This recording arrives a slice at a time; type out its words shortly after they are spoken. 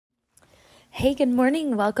Hey, good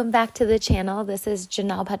morning. Welcome back to the channel. This is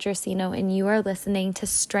Janelle Petrosino, and you are listening to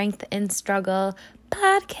Strength in Struggle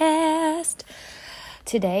podcast.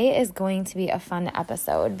 Today is going to be a fun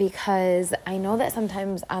episode because I know that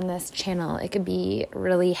sometimes on this channel it could be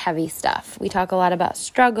really heavy stuff. We talk a lot about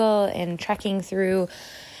struggle and trekking through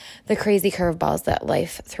the crazy curveballs that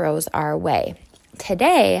life throws our way.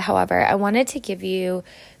 Today, however, I wanted to give you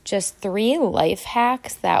just 3 life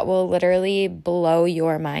hacks that will literally blow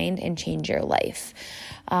your mind and change your life.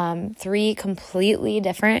 3 completely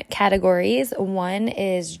different categories. One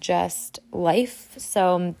is just life.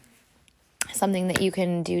 So something that you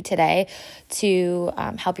can do today to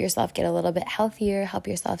help yourself get a little bit healthier, help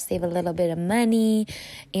yourself save a little bit of money,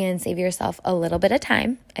 and save yourself a little bit of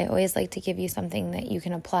time. I always like to give you something that you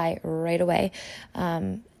can apply right away.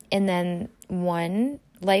 And then one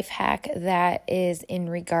life hack that is in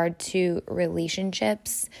regard to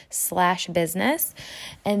relationships / business.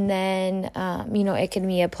 And then, it can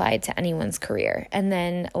be applied to anyone's career. And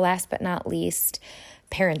then last but not least,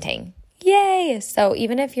 parenting. Yay! So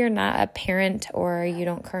even if you're not a parent or you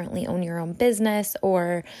don't currently own your own business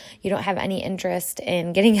or you don't have any interest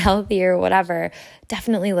in getting healthy or whatever,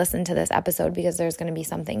 definitely listen to this episode because there's going to be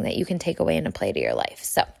something that you can take away and apply to your life.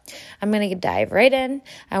 So I'm going to dive right in.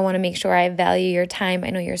 I want to make sure I value your time.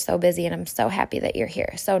 I know you're so busy and I'm so happy that you're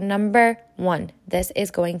here. So number 1, this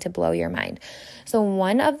is going to blow your mind. So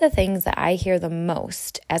one of the things that I hear the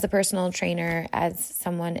most as a personal trainer, as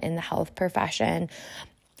someone in the health profession,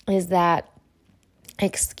 is that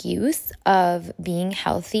excuse of being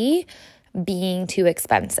healthy being too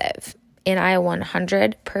expensive. And I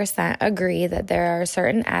 100% agree that there are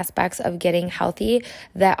certain aspects of getting healthy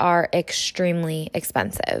that are extremely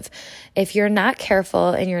expensive. If you're not careful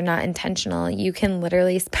and you're not intentional, you can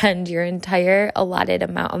literally spend your entire allotted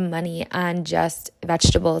amount of money on just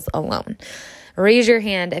vegetables alone. Raise your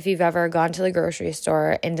hand if you've ever gone to the grocery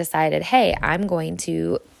store and decided, hey, I'm going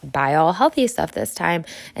to buy all healthy stuff this time.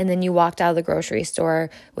 And then you walked out of the grocery store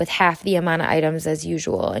with half the amount of items as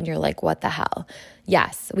usual. And you're like, what the hell?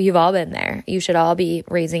 Yes, we've all been there. You should all be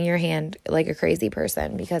raising your hand like a crazy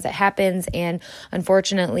person because it happens. And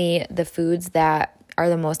unfortunately, the foods that are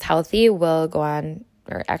the most healthy will go on,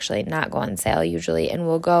 or actually not go on sale usually, and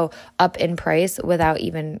will go up in price without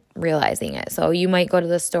even realizing it. So you might go to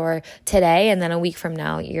the store today and then a week from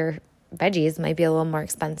now, your veggies might be a little more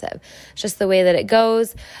expensive. It's just the way that it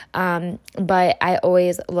goes. But I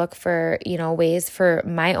always look for, ways for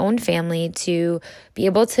my own family to be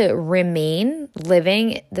able to remain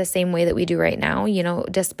living the same way that we do right now,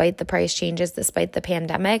 despite the price changes, despite the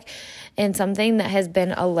pandemic. And something that has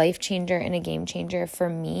been a life changer and a game changer for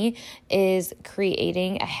me is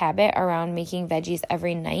creating a habit around making veggies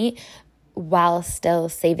every night while still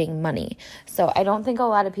saving money. So I don't think a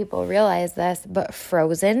lot of people realize this, but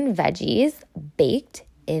frozen veggies baked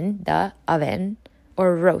in the oven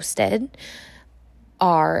or roasted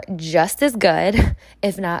are just as good,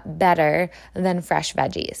 if not better, than fresh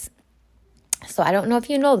veggies. So I don't know if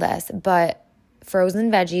you know this, but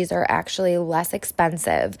frozen veggies are actually less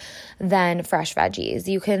expensive than fresh veggies.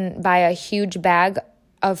 You can buy a huge bag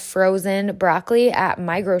of frozen broccoli at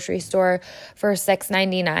my grocery store for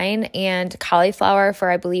 $6.99 and cauliflower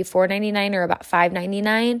for, I believe, $4.99 or about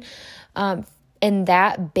 $5.99. And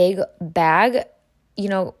that big bag,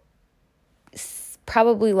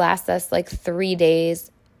 probably lasts us like 3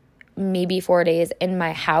 days, maybe 4 days in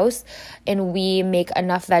my house. And we make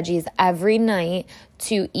enough veggies every night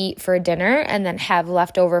to eat for dinner and then have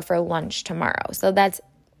leftover for lunch tomorrow. So that's,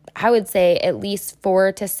 I would say, at least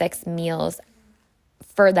 4 to 6 meals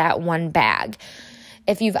for that one bag.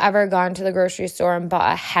 If you've ever gone to the grocery store and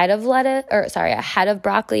bought a head of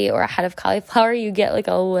broccoli or a head of cauliflower, you get like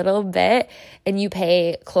a little bit and you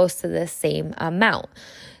pay close to the same amount.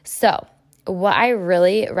 So what I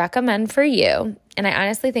really recommend for you, and I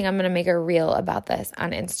honestly think I'm going to make a reel about this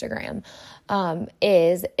on Instagram,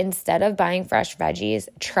 is instead of buying fresh veggies,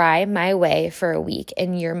 try my way for a week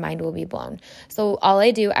and your mind will be blown. So all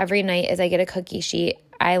I do every night is I get a cookie sheet.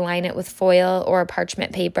 I line it with foil or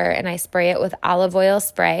parchment paper and I spray it with olive oil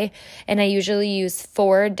spray. And I usually use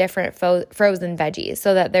 4 different frozen veggies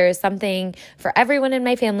so that there is something for everyone in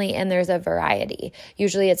my family and there's a variety.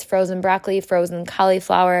 Usually it's frozen broccoli, frozen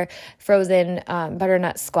cauliflower, frozen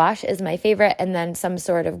butternut squash is my favorite, and then some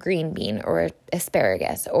sort of green bean or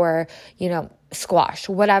asparagus or, squash,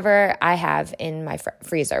 whatever I have in my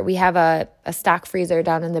freezer. We have a stock freezer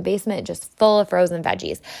down in the basement just full of frozen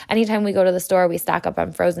veggies. Anytime we go to the store, we stock up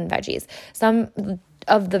on frozen veggies. Some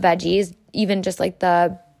of the veggies, even just like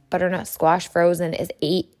the butternut squash frozen, is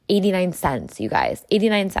 89 cents, you guys,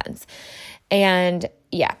 89 cents. And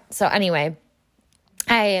yeah, so anyway,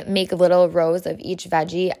 I make little rows of each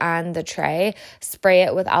veggie on the tray, spray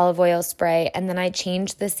it with olive oil spray, and then I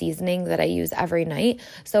change the seasoning that I use every night.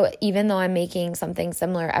 So even though I'm making something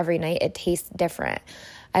similar every night, it tastes different.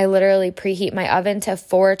 I literally preheat my oven to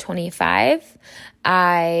 425.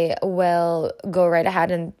 I will go right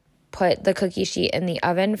ahead and put the cookie sheet in the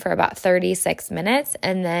oven for about 36 minutes,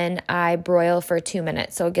 and then I broil for 2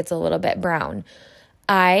 minutes so it gets a little bit brown.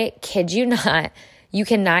 I kid you not, you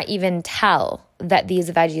cannot even tell that these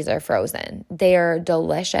veggies are frozen. They are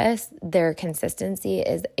delicious. Their consistency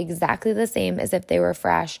is exactly the same as if they were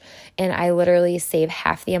fresh, and I literally save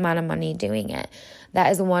half the amount of money doing it.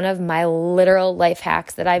 That is one of my literal life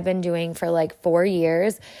hacks that I've been doing for like 4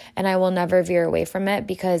 years, and I will never veer away from it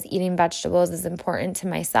because eating vegetables is important to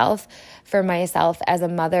myself, for myself as a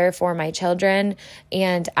mother, for my children,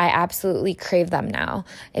 and I absolutely crave them now.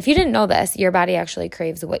 If you didn't know this, your body actually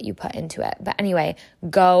craves what you put into it. But anyway,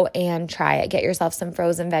 go and try it. Get yourself some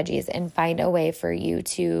frozen veggies and find a way for you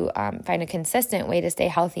to find a consistent way to stay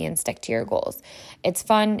healthy and stick to your goals. It's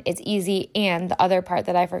fun, it's easy, and the other part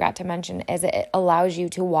that I forgot to mention is it allows you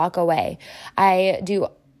to walk away. I do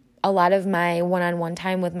a lot of my one-on-one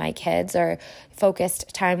time with my kids or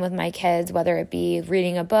focused time with my kids, whether it be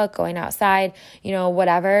reading a book, going outside,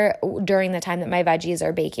 whatever, during the time that my veggies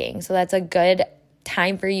are baking. So that's a good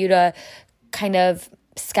time for you to kind of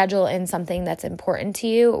schedule in something that's important to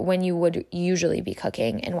you when you would usually be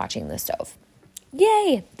cooking and watching the stove.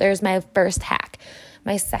 Yay! There's my first hack.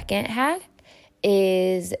 My second hack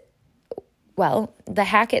is, the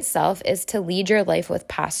hack itself is to lead your life with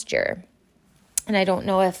posture. And I don't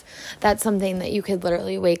know if that's something that you could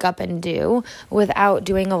literally wake up and do without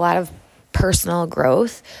doing a lot of personal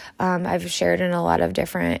growth. I've shared in a lot of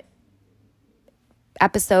different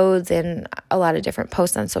episodes and a lot of different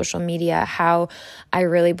posts on social media how I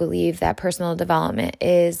really believe that personal development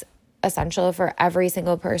is essential for every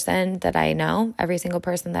single person that I know, every single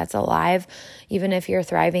person that's alive. Even if you're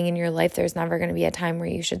thriving in your life, there's never going to be a time where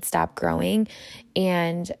you should stop growing.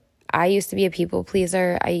 And I used to be a people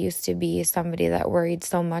pleaser. I used to be somebody that worried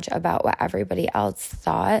so much about what everybody else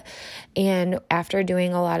thought. And after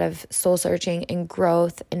doing a lot of soul searching and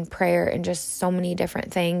growth and prayer and just so many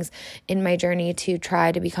different things in my journey to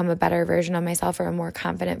try to become a better version of myself or a more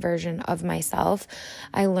confident version of myself,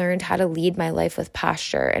 I learned how to lead my life with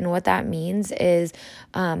posture. And what that means is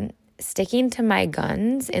sticking to my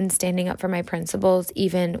guns and standing up for my principles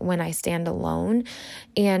even when I stand alone.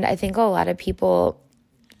 And I think a lot of people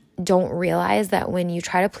don't realize that when you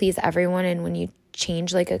try to please everyone and when you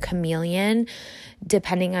change like a chameleon,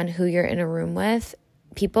 depending on who you're in a room with,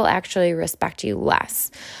 people actually respect you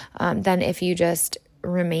less than if you just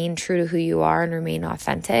remain true to who you are and remain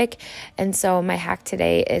authentic. And so my hack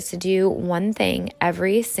today is to do one thing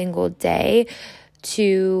every single day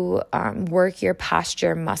to work your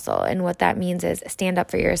posture muscle. And what that means is stand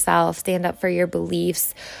up for yourself, stand up for your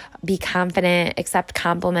beliefs, be confident, accept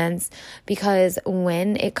compliments, because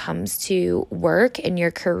when it comes to work and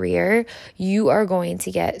your career, you are going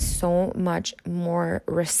to get so much more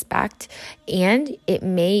respect, and it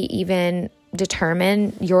may even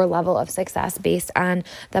determine your level of success based on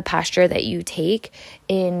the posture that you take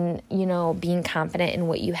in, being confident in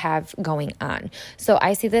what you have going on. So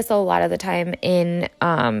I see this a lot of the time in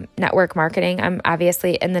network marketing. I'm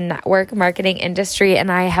obviously in the network marketing industry,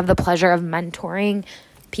 and I have the pleasure of mentoring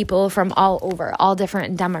people from all over, all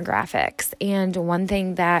different demographics. And one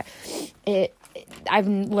thing that I've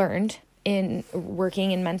learned in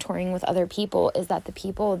working and mentoring with other people is that the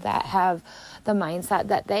people that have the mindset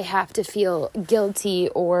that they have to feel guilty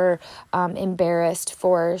or embarrassed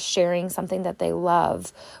for sharing something that they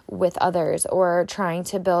love with others or trying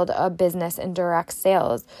to build a business in direct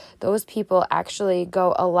sales, those people actually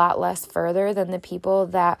go a lot less further than the people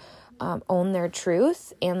that own their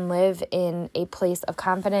truth and live in a place of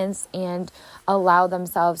confidence and allow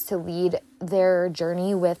themselves to lead their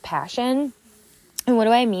journey with passion. And what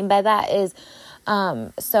do I mean by that is,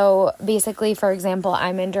 so basically, for example,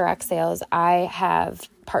 I'm in direct sales. I have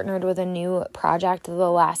partnered with a new project the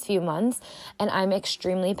last few months, and I'm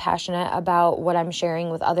extremely passionate about what I'm sharing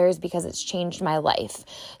with others because it's changed my life.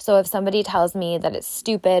 So if somebody tells me that it's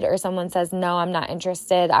stupid or someone says, no, I'm not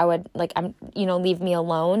interested, I would leave me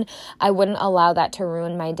alone. I wouldn't allow that to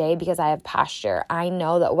ruin my day because I have posture. I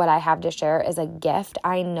know that what I have to share is a gift.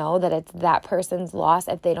 I know that it's that person's loss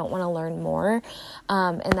if they don't want to learn more.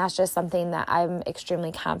 And that's just something that I'm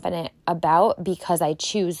extremely confident about because I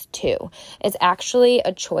choose to. It's actually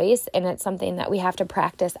a choice, and it's something that we have to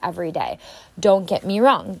practice every day. Don't get me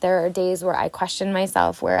wrong. There are days where I question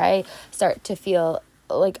myself, where I start to feel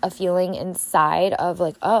like a feeling inside of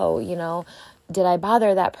like, did I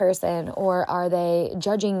bother that person, or are they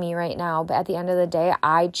judging me right now? But at the end of the day,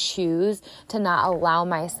 I choose to not allow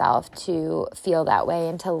myself to feel that way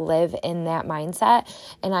and to live in that mindset.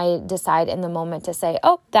 And I decide in the moment to say,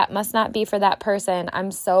 oh, that must not be for that person.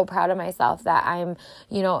 I'm so proud of myself that I'm,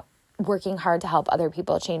 working hard to help other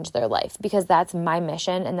people change their life, because that's my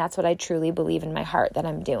mission. And that's what I truly believe in my heart that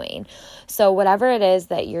I'm doing. So whatever it is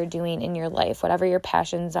that you're doing in your life, whatever your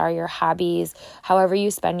passions are, your hobbies, however you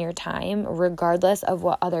spend your time, regardless of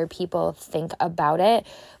what other people think about it,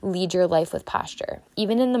 lead your life with posture.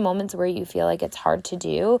 Even in the moments where you feel like it's hard to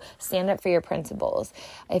do, stand up for your principles.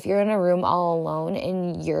 If you're in a room all alone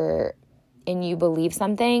and you believe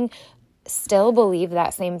something, still believe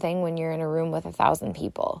that same thing when you're in a room with 1,000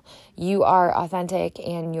 people. You are authentic,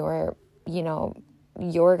 and you're going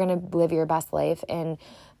to live your best life and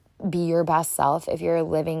be your best self if you're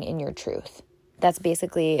living in your truth. That's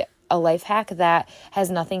basically a life hack that has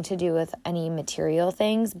nothing to do with any material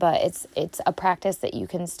things, but it's a practice that you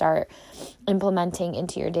can start implementing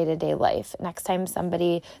into your day-to-day life. Next time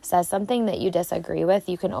somebody says something that you disagree with,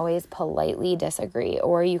 you can always politely disagree,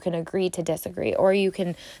 or you can agree to disagree, or you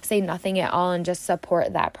can say nothing at all and just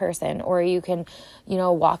support that person, or you can,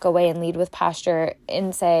 walk away and lead with posture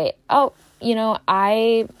and say, oh,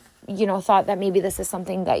 I thought that maybe this is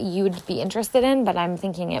something that you'd be interested in, but I'm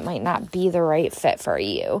thinking it might not be the right fit for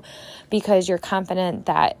you, because you're confident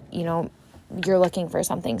that, you're looking for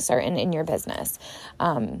something certain in your business.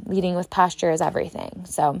 Leading with posture is everything.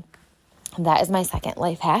 So that is my second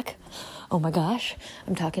life hack. Oh my gosh,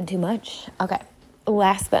 I'm talking too much. Okay.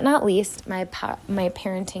 Last but not least, my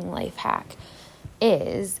parenting life hack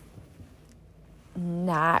is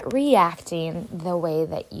not reacting the way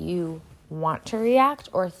that you want to react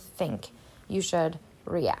or think you should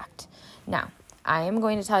react. Now, I am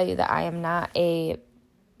going to tell you that I am not a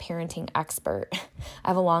parenting expert. I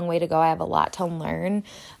have a long way to go. I have a lot to learn.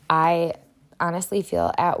 I honestly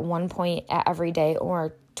feel at one point at every day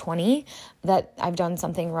or 20 that I've done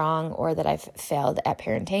something wrong or that I've failed at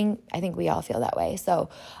parenting. I think we all feel that way. So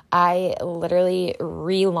I literally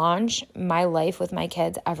relaunch my life with my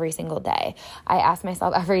kids every single day. I ask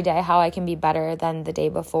myself every day how I can be better than the day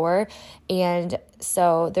before. And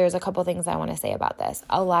so there's a couple things I want to say about this.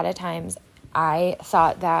 A lot of times I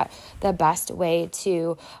thought that the best way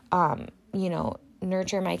to,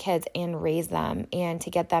 nurture my kids and raise them and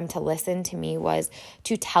to get them to listen to me was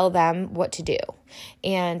to tell them what to do.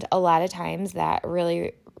 And a lot of times that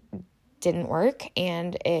really didn't work,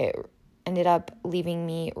 and it ended up leaving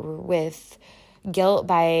me with guilt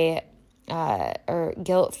or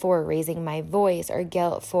guilt for raising my voice, or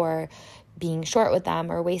guilt for being short with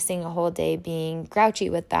them, or wasting a whole day being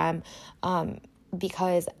grouchy with them,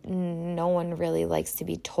 because no one really likes to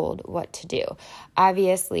be told what to do.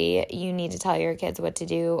 Obviously, you need to tell your kids what to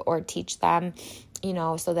do or teach them,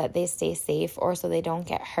 so that they stay safe or so they don't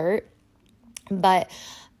get hurt. But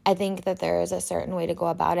I think that there is a certain way to go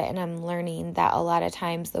about it, and I'm learning that a lot of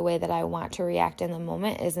times the way that I want to react in the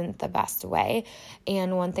moment isn't the best way.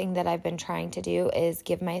 And one thing that I've been trying to do is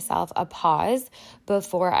give myself a pause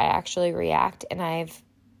before I actually react, and I've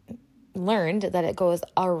learned that it goes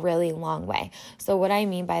a really long way. So what I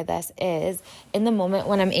mean by this is, in the moment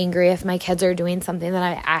when I'm angry, if my kids are doing something that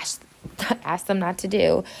I ask them not to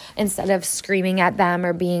do, instead of screaming at them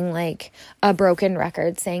or being like a broken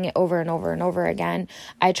record, saying it over and over and over again,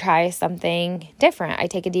 I try something different. I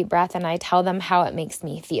take a deep breath and I tell them how it makes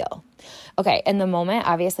me feel. Okay, in the moment,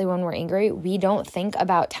 obviously, when we're angry, we don't think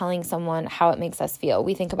about telling someone how it makes us feel.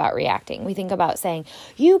 We think about reacting. We think about saying,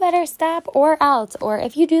 you better stop or else, or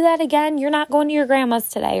if you do that again, you're not going to your grandma's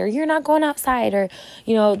today, or you're not going outside, or,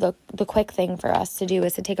 the quick thing for us to do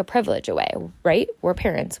is to take a privilege away, right? We're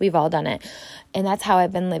parents. We've all done it. And that's how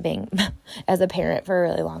I've been living as a parent for a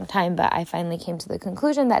really long time. But I finally came to the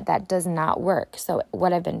conclusion that that does not work. So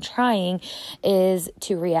what I've been trying is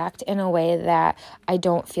to react in a way that I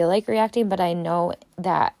don't feel like reacting, but I know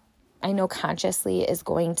consciously is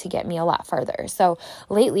going to get me a lot further. So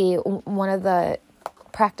lately, one of the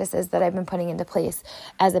practices that I've been putting into place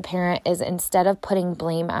as a parent is, instead of putting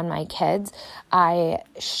blame on my kids, I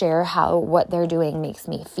share how what they're doing makes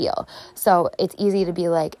me feel. So it's easy to be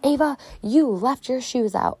like, Ava, you left your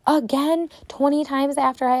shoes out again 20 times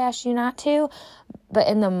after I asked you not to. But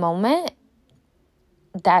in the moment,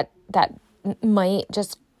 that might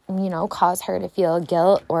just cause her to feel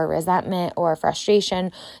guilt or resentment or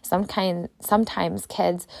frustration. Sometimes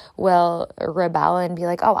kids will rebel and be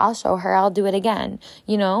like, oh, I'll show her, I'll do it again,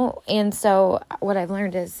 And so what I've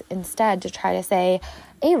learned is instead to try to say,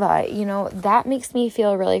 Ava, that makes me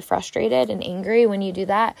feel really frustrated and angry when you do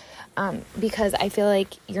that, because I feel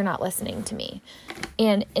like you're not listening to me.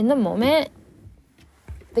 And in the moment,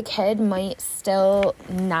 the kid might still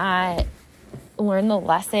not learn the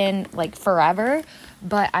lesson like forever,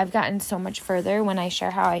 but I've gotten so much further when I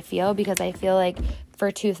share how I feel, because I feel like for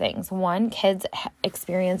two things. One, kids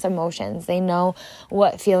experience emotions. They know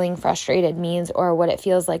what feeling frustrated means or what it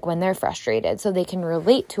feels like when they're frustrated, so they can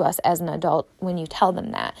relate to us as an adult when you tell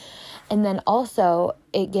them that. And then also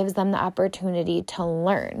it gives them the opportunity to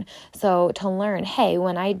learn. So to learn, hey,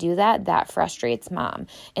 when I do that, that frustrates mom.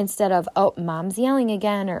 Instead of, oh, mom's yelling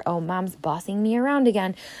again, or, oh, mom's bossing me around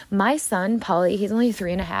again. My son, Polly, he's only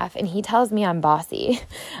 3.5, and he tells me I'm bossy.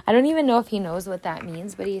 I don't even know if he knows what that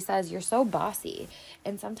means, but he says, you're so bossy.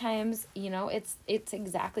 And sometimes, it's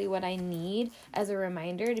exactly what I need as a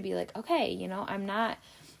reminder to be like, okay, I'm not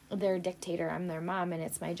their dictator, I'm their mom, and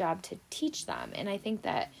it's my job to teach them. And I think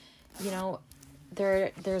that,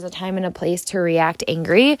 there's a time and a place to react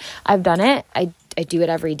angry. I've done it. I do it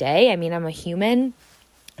every day. I mean, I'm a human,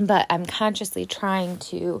 but I'm consciously trying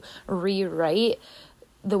to rewrite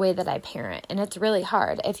the way that I parent. And it's really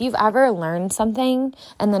hard. If you've ever learned something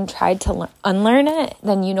and then tried to unlearn it,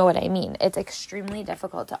 then you know what I mean. It's extremely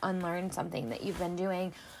difficult to unlearn something that you've been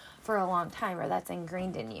doing for a long time or that's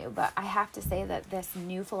ingrained in you. But I have to say that this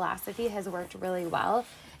new philosophy has worked really well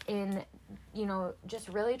in, just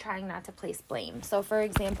really trying not to place blame. So for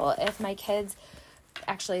example, if my kids,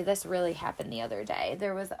 actually this really happened the other day,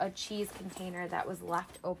 there was a cheese container that was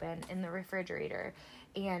left open in the refrigerator.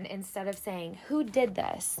 And instead of saying, who did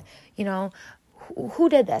this? Who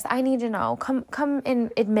did this? I need to know. Come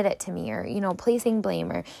and admit it to me, or, placing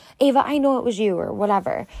blame, or Ava, I know it was you, or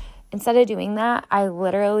whatever. Instead of doing that, I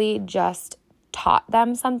literally just taught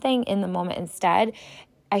them something in the moment. Instead,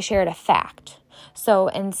 I shared a fact. So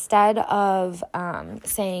instead of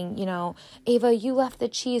saying, Ava, you left the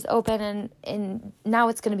cheese open and now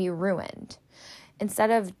it's going to be ruined.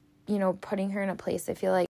 Instead of, putting her in a place, I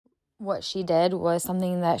feel like what she did was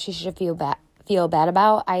something that she should feel bad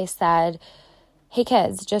about. I said, hey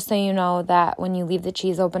kids, just so you know that when you leave the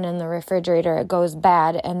cheese open in the refrigerator, it goes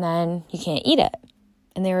bad and then you can't eat it.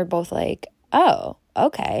 And they were both like, oh,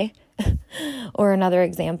 okay. Or another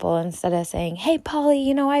example, instead of saying, hey,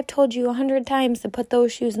 Polly, I've told you 100 times to put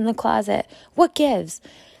those shoes in the closet. What gives?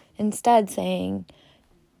 Instead saying,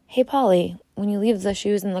 hey, Polly, when you leave the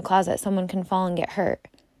shoes in the closet, someone can fall and get hurt.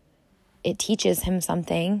 It teaches him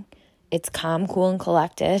something. It's calm, cool, and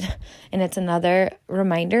collected. And it's another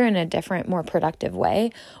reminder in a different, more productive way.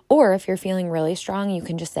 Or if you're feeling really strong, you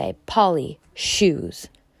can just say, Polly, shoes.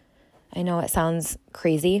 I know it sounds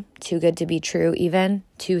crazy, too good to be true even,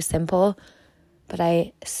 too simple, but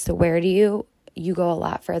I swear to you, you go a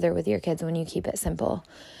lot further with your kids when you keep it simple.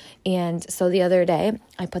 And so the other day,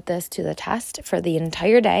 I put this to the test for the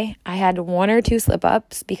entire day. I had 1 or 2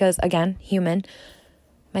 slip-ups because, again, human.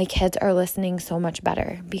 My kids are listening so much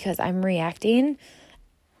better because I'm reacting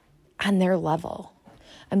on their level.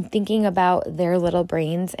 I'm thinking about their little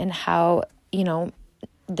brains and how,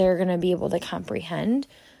 they're going to be able to comprehend.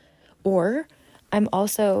 Or I'm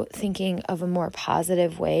also thinking of a more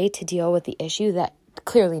positive way to deal with the issue that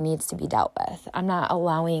clearly needs to be dealt with. I'm not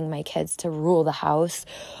allowing my kids to rule the house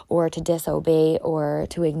or to disobey or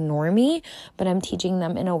to ignore me, but I'm teaching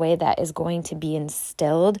them in a way that is going to be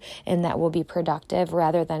instilled and that will be productive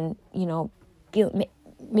rather than,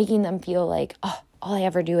 making them feel like, oh, all I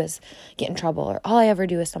ever do is get in trouble, or all I ever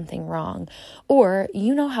do is something wrong. Or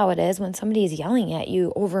you know how it is when somebody's yelling at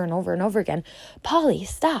you over and over and over again, Polly,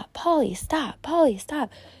 stop, Polly, stop, Polly,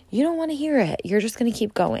 stop. You don't want to hear it. You're just going to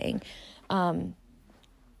keep going.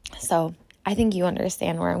 So I think you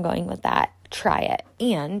understand where I'm going with that. Try it.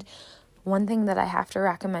 And one thing that I have to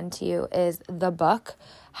recommend to you is the book,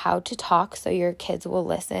 How to Talk So Your Kids Will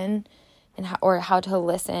Listen, or How to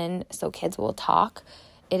Listen So Kids Will Talk.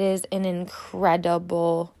 It is an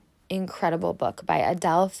incredible book by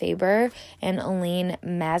Adele Faber and Elaine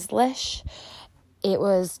Maslish. It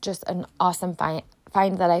was just an awesome find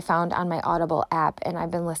that I found on my Audible app, and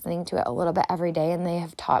I've been listening to it a little bit every day, and they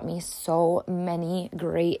have taught me so many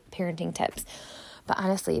great parenting tips. But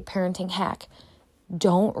honestly, parenting hack,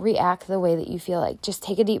 don't react the way that you feel like. Just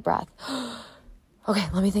take a deep breath. Okay,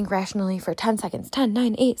 let me think rationally for 10 seconds. 10,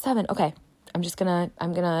 9, 8, 7. Okay, I'm going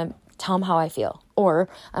to tell them how I feel, or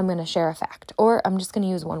I'm going to share a fact, or I'm just going to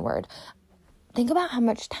use one word. Think about how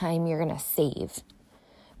much time you're going to save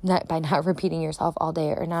by not repeating yourself all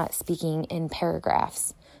day, or not speaking in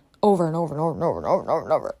paragraphs over and over and over and over and over and over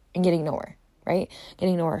and over and getting nowhere, right?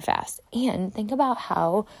 Getting nowhere fast. And think about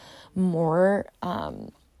how more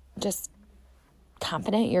just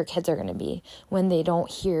confident your kids are going to be when they don't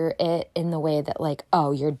hear it in the way that like,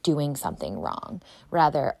 oh, you're doing something wrong.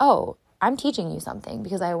 Rather, oh, I'm teaching you something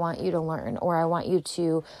because I want you to learn, or I want you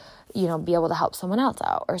to, be able to help someone else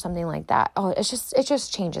out or something like that. Oh, it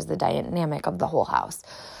just changes the dynamic of the whole house.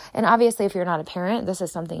 And obviously, if you're not a parent, this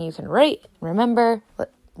is something you can write, remember,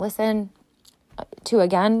 listen to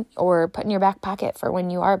again, or put in your back pocket for when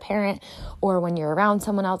you are a parent, or when you're around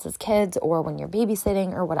someone else's kids, or when you're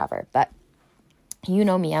babysitting or whatever. But you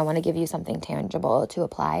know me, I want to give you something tangible to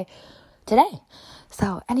apply today.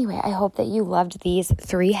 So anyway, I hope that you loved these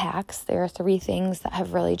 3 hacks. There are 3 things that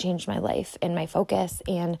have really changed my life and my focus,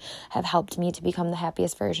 and have helped me to become the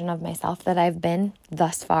happiest version of myself that I've been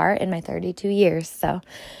thus far in my 32 years. So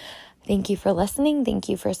thank you for listening. Thank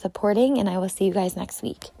you for supporting, and I will see you guys next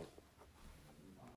week.